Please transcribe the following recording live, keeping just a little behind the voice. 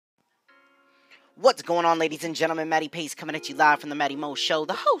What's going on, ladies and gentlemen? Matty Pace coming at you live from the Matty Mo Show,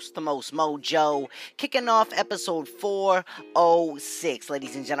 the host, the most mojo, kicking off episode 406.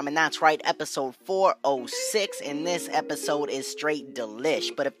 Ladies and gentlemen, that's right, episode 406, and this episode is straight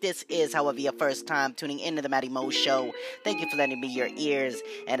delish. But if this is, however, your first time tuning into the Matty Mo Show, thank you for lending me your ears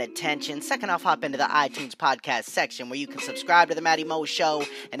and attention. Second off, hop into the iTunes podcast section where you can subscribe to the Matty Mo Show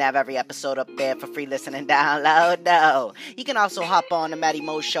and have every episode up there for free listening download. No. You can also hop on to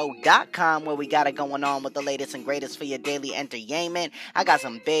MattyMoShow.com where we got it going on with the latest and greatest for your daily entertainment. I got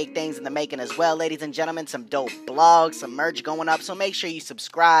some big things in the making as well, ladies and gentlemen, some dope blogs, some merch going up, so make sure you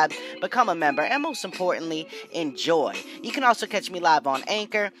subscribe, become a member, and most importantly, enjoy. You can also catch me live on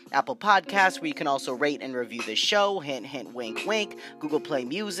Anchor, Apple Podcasts, where you can also rate and review the show, hint, hint, wink, wink, Google Play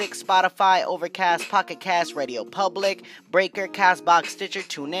Music, Spotify, Overcast, Pocket Cast, Radio Public, Breaker, Castbox, Stitcher,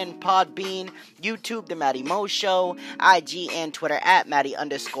 TuneIn, Podbean, YouTube, The Matty Mo Show, IG and Twitter at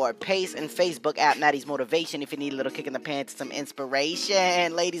Matty_Pace, and Facebook at Matty's Motivation if you need a little kick in the pants, some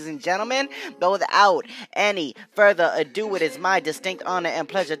inspiration, ladies and gentlemen. But without any further ado, it is my distinct honor and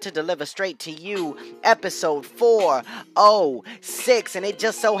pleasure to deliver straight to you episode 406, and it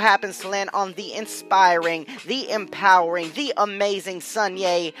just so happens to land on the inspiring, the empowering, the amazing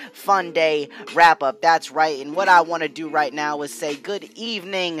Sunyay Funday wrap-up. That's right, and what I want to do right now is say good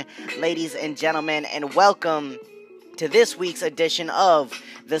evening, ladies and gentlemen, and welcome to this week's edition of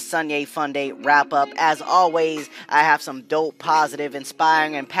the Sunyay Funday wrap-up. As always, I have some dope, positive,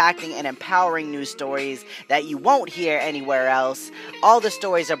 inspiring, impacting, and empowering news stories that you won't hear anywhere else. All the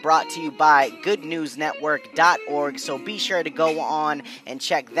stories are brought to you by goodnewsnetwork.org, so be sure to go on and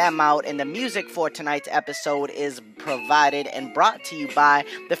check them out. And the music for tonight's episode is provided and brought to you by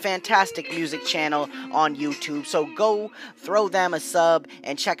the Fantastic Music channel on YouTube. So go throw them a sub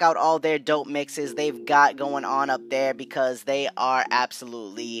and check out all their dope mixes they've got going on up there, because they are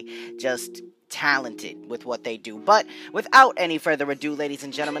absolutely just talented with what they do. But without any further ado, ladies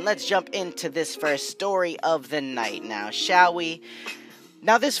and gentlemen, let's jump into this first story of the night now, shall we?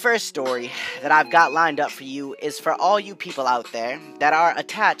 Now, this first story that I've got lined up for you is for all you people out there that are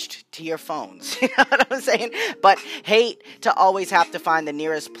attached to your phones. You know what I'm saying? But hate to always have to find the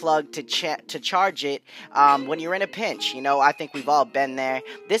nearest plug to charge it when you're in a pinch. You know, I think we've all been there.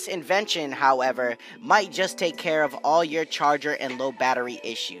 This invention, however, might just take care of all your charger and low battery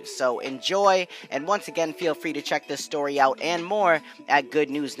issues. So enjoy, and once again, feel free to check this story out and more at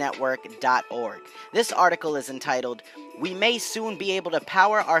goodnewsnetwork.org. This article is entitled, "We may soon be able to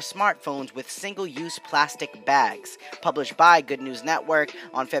power our smartphones with single-use plastic bags," published by Good News Network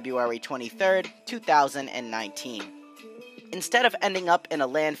on February 23rd, 2019. Instead of ending up in a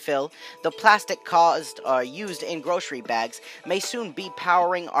landfill, the plastic used in grocery bags may soon be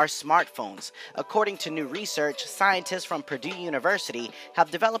powering our smartphones. According to new research, scientists from Purdue University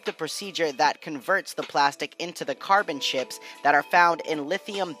have developed a procedure that converts the plastic into the carbon chips that are found in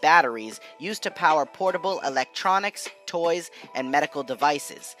lithium batteries used to power portable electronics, toys, and medical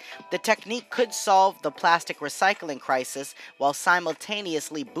devices. The technique could solve the plastic recycling crisis while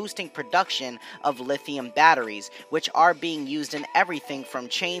simultaneously boosting production of lithium batteries, which are being used in everything from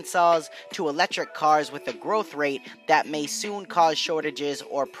chainsaws to electric cars, with a growth rate that may soon cause shortages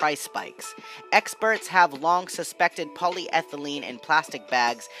or price spikes. Experts have long suspected polyethylene in plastic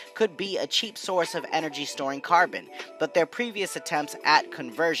bags could be a cheap source of energy storing carbon, but their previous attempts at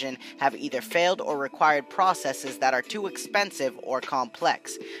conversion have either failed or required processes that are too expensive or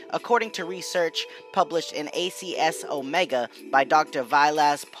complex. According to research published in ACS Omega by Dr.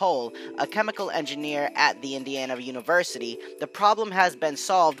 Vilas Pohl, a chemical engineer at the Indiana University, the problem has been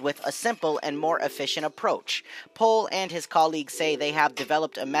solved with a simple and more efficient approach. Pohl and his colleagues say they have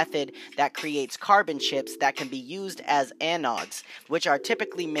developed a method that creates carbon chips that can be used as anodes, which are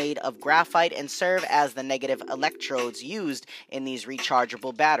typically made of graphite and serve as the negative electrodes used in these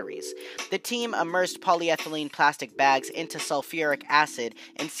rechargeable batteries. The team immersed polyethylene plastic bags into sulfuric acid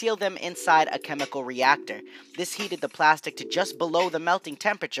and sealed them inside a chemical reactor. This heated the plastic to just below the melting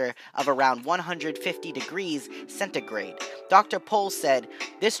temperature of around 150 degrees centigrade. Dr. Pohl said,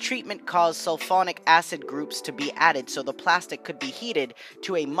 "This treatment caused sulfonic acid groups to be added so the plastic could be heated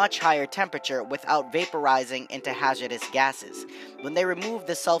to a much higher temperature without vaporizing into hazardous gases. When they removed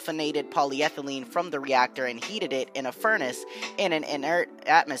the sulfonated polyethylene from the reactor and heated it in a furnace in an inert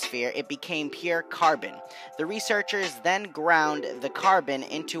atmosphere, it became pure carbon. The researchers then ground the carbon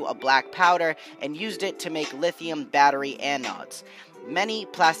into a black powder and used it to make lithium battery anodes. Many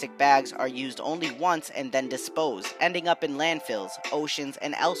plastic bags are used only once and then disposed, ending up in landfills, oceans,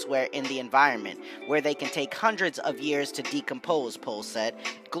 and elsewhere in the environment, where they can take hundreds of years to decompose, polls said.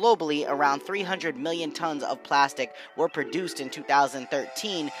 Globally, around 300 million tons of plastic were produced in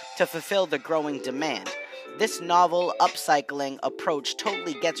 2013 to fulfill the growing demand. This novel upcycling approach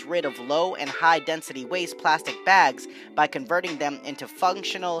totally gets rid of low and high density waste plastic bags by converting them into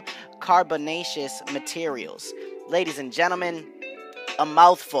functional carbonaceous materials. Ladies and gentlemen, a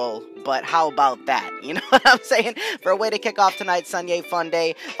mouthful, but how about that? You know what I'm saying? For a way to kick off tonight's Sunyay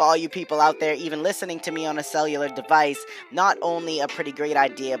Funday, for all you people out there even listening to me on a cellular device, not only a pretty great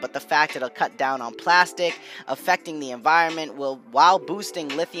idea, but the fact it'll cut down on plastic, affecting the environment, while boosting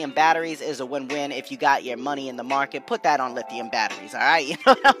lithium batteries is a win-win. If you got your money in the market, put that on lithium batteries, alright? You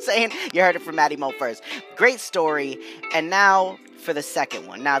know what I'm saying? You heard it from Matty first. Great story, and now for the second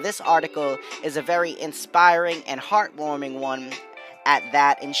one. Now, this article is a very inspiring and heartwarming one at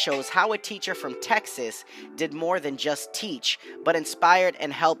that, and shows how a teacher from Texas did more than just teach, but inspired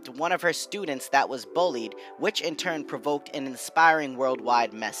and helped one of her students that was bullied, which in turn provoked an inspiring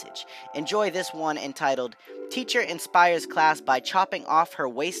worldwide message. Enjoy this one entitled, Teacher Inspires Class by Chopping Off Her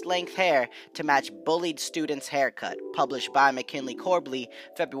Waist-Length Hair to Match Bullied Student's Haircut, published by McKinley Corbly,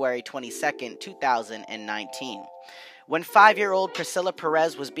 February 22nd, 2019. When 5-year-old Priscilla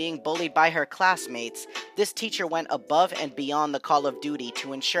Perez was being bullied by her classmates, this teacher went above and beyond the call of duty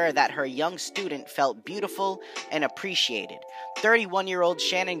to ensure that her young student felt beautiful and appreciated. 31-year-old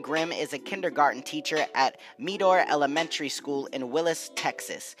Shannon Grimm is a kindergarten teacher at Meador Elementary School in Willis,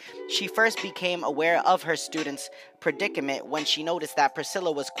 Texas. She first became aware of her student's predicament when she noticed that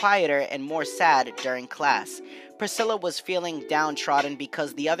Priscilla was quieter and more sad during class. Priscilla was feeling downtrodden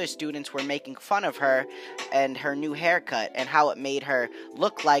because the other students were making fun of her and her new haircut and how it made her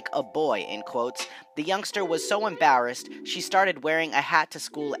look like a boy, in quotes. The youngster was so embarrassed, she started wearing a hat to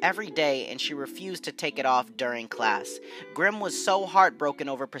school every day and she refused to take it off during class. Grimm was so heartbroken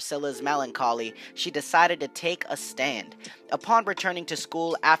over Priscilla's melancholy, she decided to take a stand. Upon returning to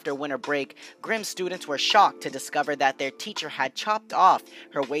school after winter break, Grimm's students were shocked to discover that their teacher had chopped off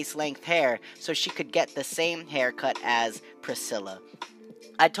her waist-length hair so she could get the same haircut as Priscilla.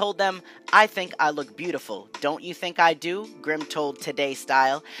 I told them, I think I look beautiful. Don't you think I do? Grimm told Today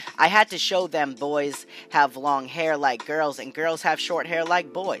Style. I had to show them boys have long hair like girls and girls have short hair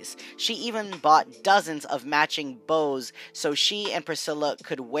like boys. She even bought dozens of matching bows so she and Priscilla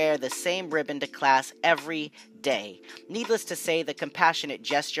could wear the same ribbon to class every day. Needless to say, the compassionate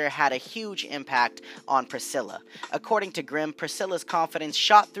gesture had a huge impact on Priscilla. According to Grimm, Priscilla's confidence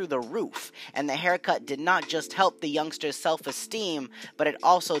shot through the roof, and the haircut did not just help the youngster's self-esteem, but it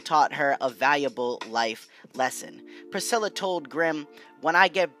also taught her a valuable life lesson. Priscilla told Grimm, "When I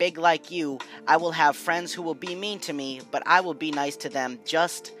get big like you, I will have friends who will be mean to me, but I will be nice to them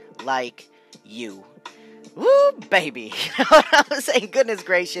just like you." Woo, baby. You know what I'm saying? Goodness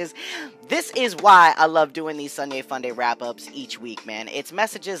gracious. This is why I love doing these Sunyay Funday wrap-ups each week, man. It's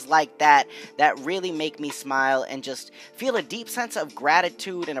messages like that that really make me smile and just feel a deep sense of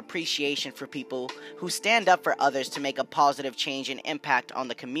gratitude and appreciation for people who stand up for others to make a positive change and impact on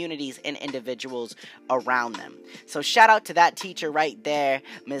the communities and individuals around them. So shout out to that teacher right there,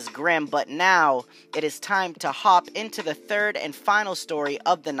 Ms. Grimm. But now it is time to hop into the third and final story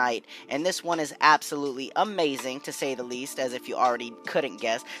of the night, and this one is absolutely amazing, to say the least, as if you already couldn't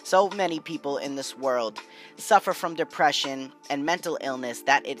guess. So many people in this world suffer from depression and mental illness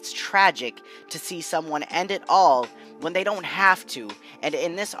that it's tragic to see someone end it all when they don't have to. And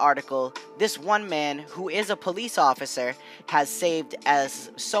in this article, this one man who is a police officer has saved as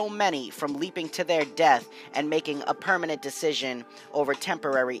so many from leaping to their death and making a permanent decision over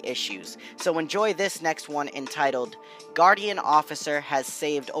temporary issues. So enjoy this next one entitled, Guardian Officer Has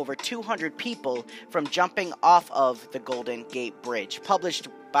Saved Over 200 People from Jumping Off of the Golden Gate Bridge, published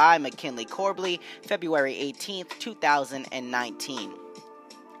by McKinley Corbly, February 18th, 2019.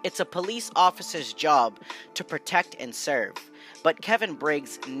 It's a police officer's job to protect and serve, but Kevin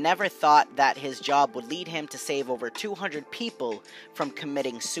Briggs never thought that his job would lead him to save over 200 people from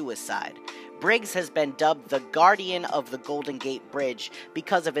committing suicide. Briggs has been dubbed the Guardian of the Golden Gate Bridge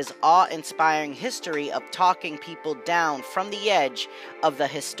because of his awe-inspiring history of talking people down from the edge of the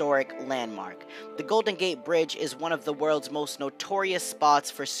historic landmark. The Golden Gate Bridge is one of the world's most notorious spots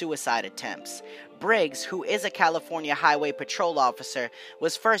for suicide attempts. Briggs, who is a California Highway Patrol officer,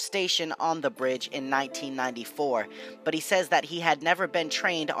 was first stationed on the bridge in 1994, but he says that he had never been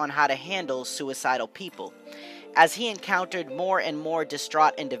trained on how to handle suicidal people. As he encountered more and more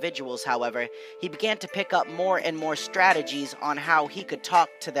distraught individuals, however, he began to pick up more and more strategies on how he could talk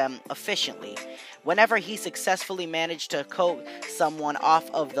to them efficiently. Whenever he successfully managed to coax someone off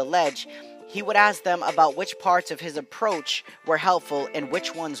of the ledge, he would ask them about which parts of his approach were helpful and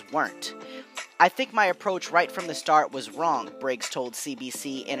which ones weren't. "I think my approach right from the start was wrong," Briggs told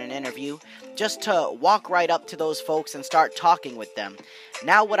CBC in an interview, "just to walk right up to those folks and start talking with them.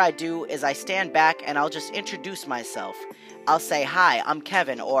 Now what I do is I stand back and I'll just introduce myself. I'll say, 'Hi, I'm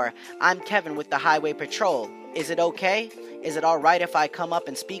Kevin,' or 'I'm Kevin with the Highway Patrol. Is it okay? Is it alright if I come up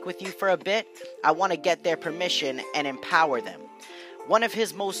and speak with you for a bit? I want to get their permission and empower them." One of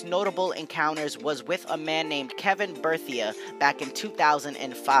his most notable encounters was with a man named Kevin Berthia back in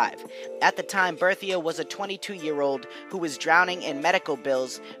 2005. At the time, Berthia was a 22-year-old who was drowning in medical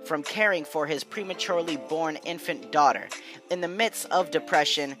bills from caring for his prematurely born infant daughter. In the midst of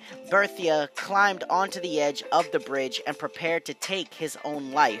depression, Berthia climbed onto the edge of the bridge and prepared to take his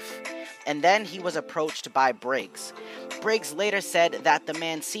own life. And then he was approached by Briggs. Briggs later said that the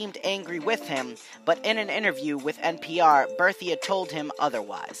man seemed angry with him, but in an interview with NPR, Berthia told him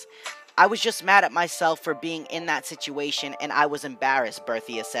otherwise. "I was just mad at myself for being in that situation and I was embarrassed,"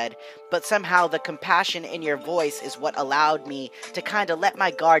 Berthia said, "but somehow the compassion in your voice is what allowed me to kinda let my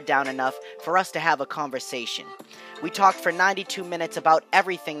guard down enough for us to have a conversation. We talked for 92 minutes about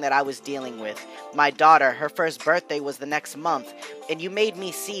everything that I was dealing with. My daughter, her first birthday was the next month, and you made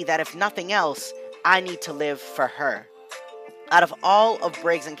me see that if nothing else, I need to live for her." Out of all of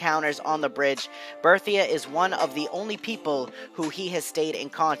Briggs' encounters on the bridge, Berthia is one of the only people who he has stayed in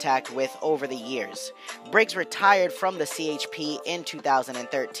contact with over the years. Briggs retired from the CHP in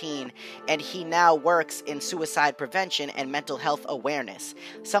 2013, and he now works in suicide prevention and mental health awareness.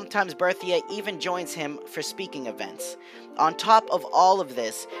 Sometimes Berthia even joins him for speaking events. On top of all of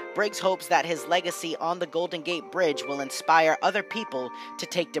this, Briggs hopes that his legacy on the Golden Gate Bridge will inspire other people to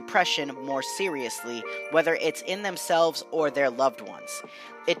take depression more seriously, whether it's in themselves or their loved ones.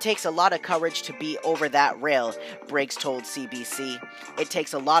 "It takes a lot of courage to be over that rail," Briggs told CBC. "It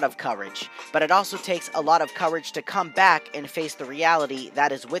takes a lot of courage, but it also takes a lot of courage to come back and face the reality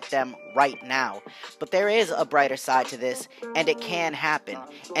that is with them right now. But there is a brighter side to this, and it can happen,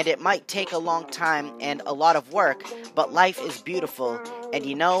 and it might take a long time and a lot of work, but life is beautiful, and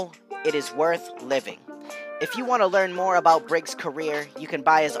you know, it is worth living." If you want to learn more about Briggs' career, you can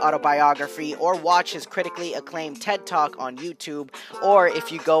buy his autobiography or watch his critically acclaimed TED Talk on YouTube, or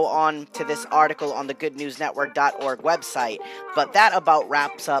if you go on to this article on the goodnewsnetwork.org website. But that about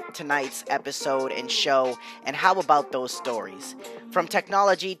wraps up tonight's episode and show, and how about those stories? From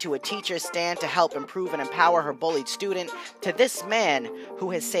technology to a teacher's stand to help improve and empower her bullied student, to this man who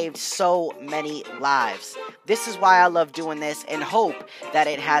has saved so many lives. This is why I love doing this and hope that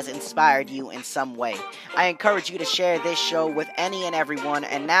it has inspired you in some way. I encourage you to share this show with any and everyone.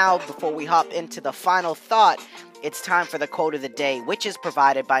 And now, before we hop into the final thought, it's time for the quote of the day, which is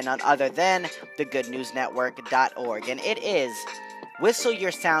provided by none other than thegoodnewsnetwork.org. And it is, "Whistle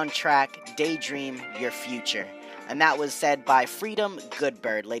your soundtrack, daydream your future." And that was said by Freedom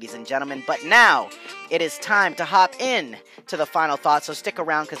Goodbird, ladies and gentlemen. But now, it is time to hop in to the final thought. So stick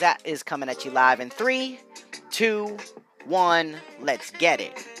around, because that is coming at you live in 3, 2, 1, let's get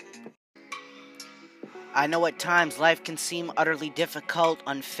it. I know at times life can seem utterly difficult,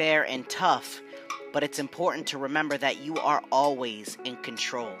 unfair, and tough, but it's important to remember that you are always in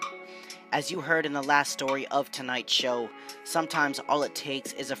control. As you heard in the last story of tonight's show, sometimes all it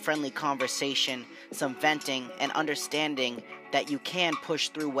takes is a friendly conversation, some venting, and understanding that you can push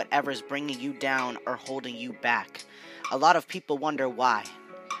through whatever's bringing you down or holding you back. A lot of people wonder why.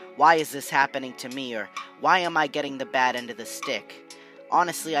 Why is this happening to me? Or why am I getting the bad end of the stick?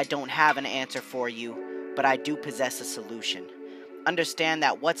 Honestly, I don't have an answer for you, but I do possess a solution. Understand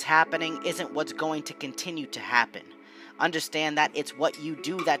that what's happening isn't what's going to continue to happen. Understand that it's what you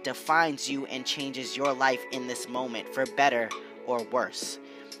do that defines you and changes your life in this moment, for better or worse.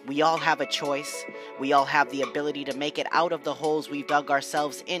 We all have a choice. We all have the ability to make it out of the holes we've dug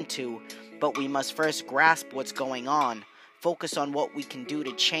ourselves into, but we must first grasp what's going on, focus on what we can do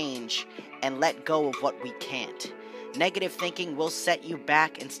to change, and let go of what we can't. Negative thinking will set you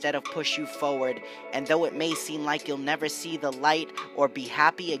back instead of push you forward, and though it may seem like you'll never see the light or be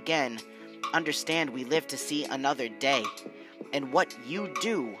happy again, understand we live to see another day, and what you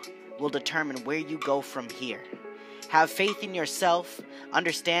do will determine where you go from here. Have faith in yourself,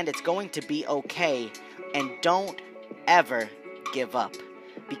 understand it's going to be okay, and don't ever give up,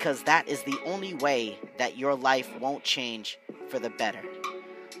 because that is the only way that your life won't change for the better.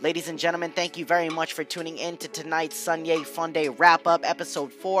 Ladies and gentlemen, thank you very much for tuning in to tonight's Sunyay Funday wrap-up,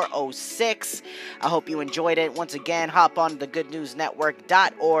 episode 406. I hope you enjoyed it. Once again, hop on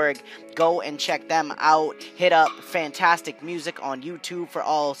thegoodnewsnetwork.org. Go and check them out. Hit up Fantastic Music on YouTube for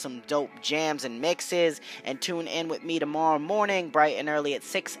all some dope jams and mixes. And tune in with me tomorrow morning, bright and early at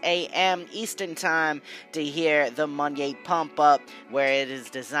 6 a.m. Eastern Time, to hear the Monday Pump Up, where it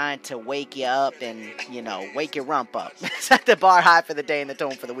is designed to wake you up and, wake your rump up. Set the bar high for the day and the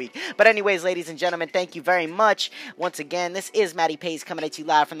tone for the week. But anyways, ladies and gentlemen, thank you very much. Once again, this is Matty Pace coming at you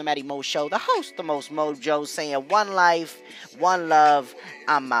live from the Matty Mo Show, the host, the most mojo, saying one life, one love,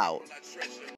 I'm out.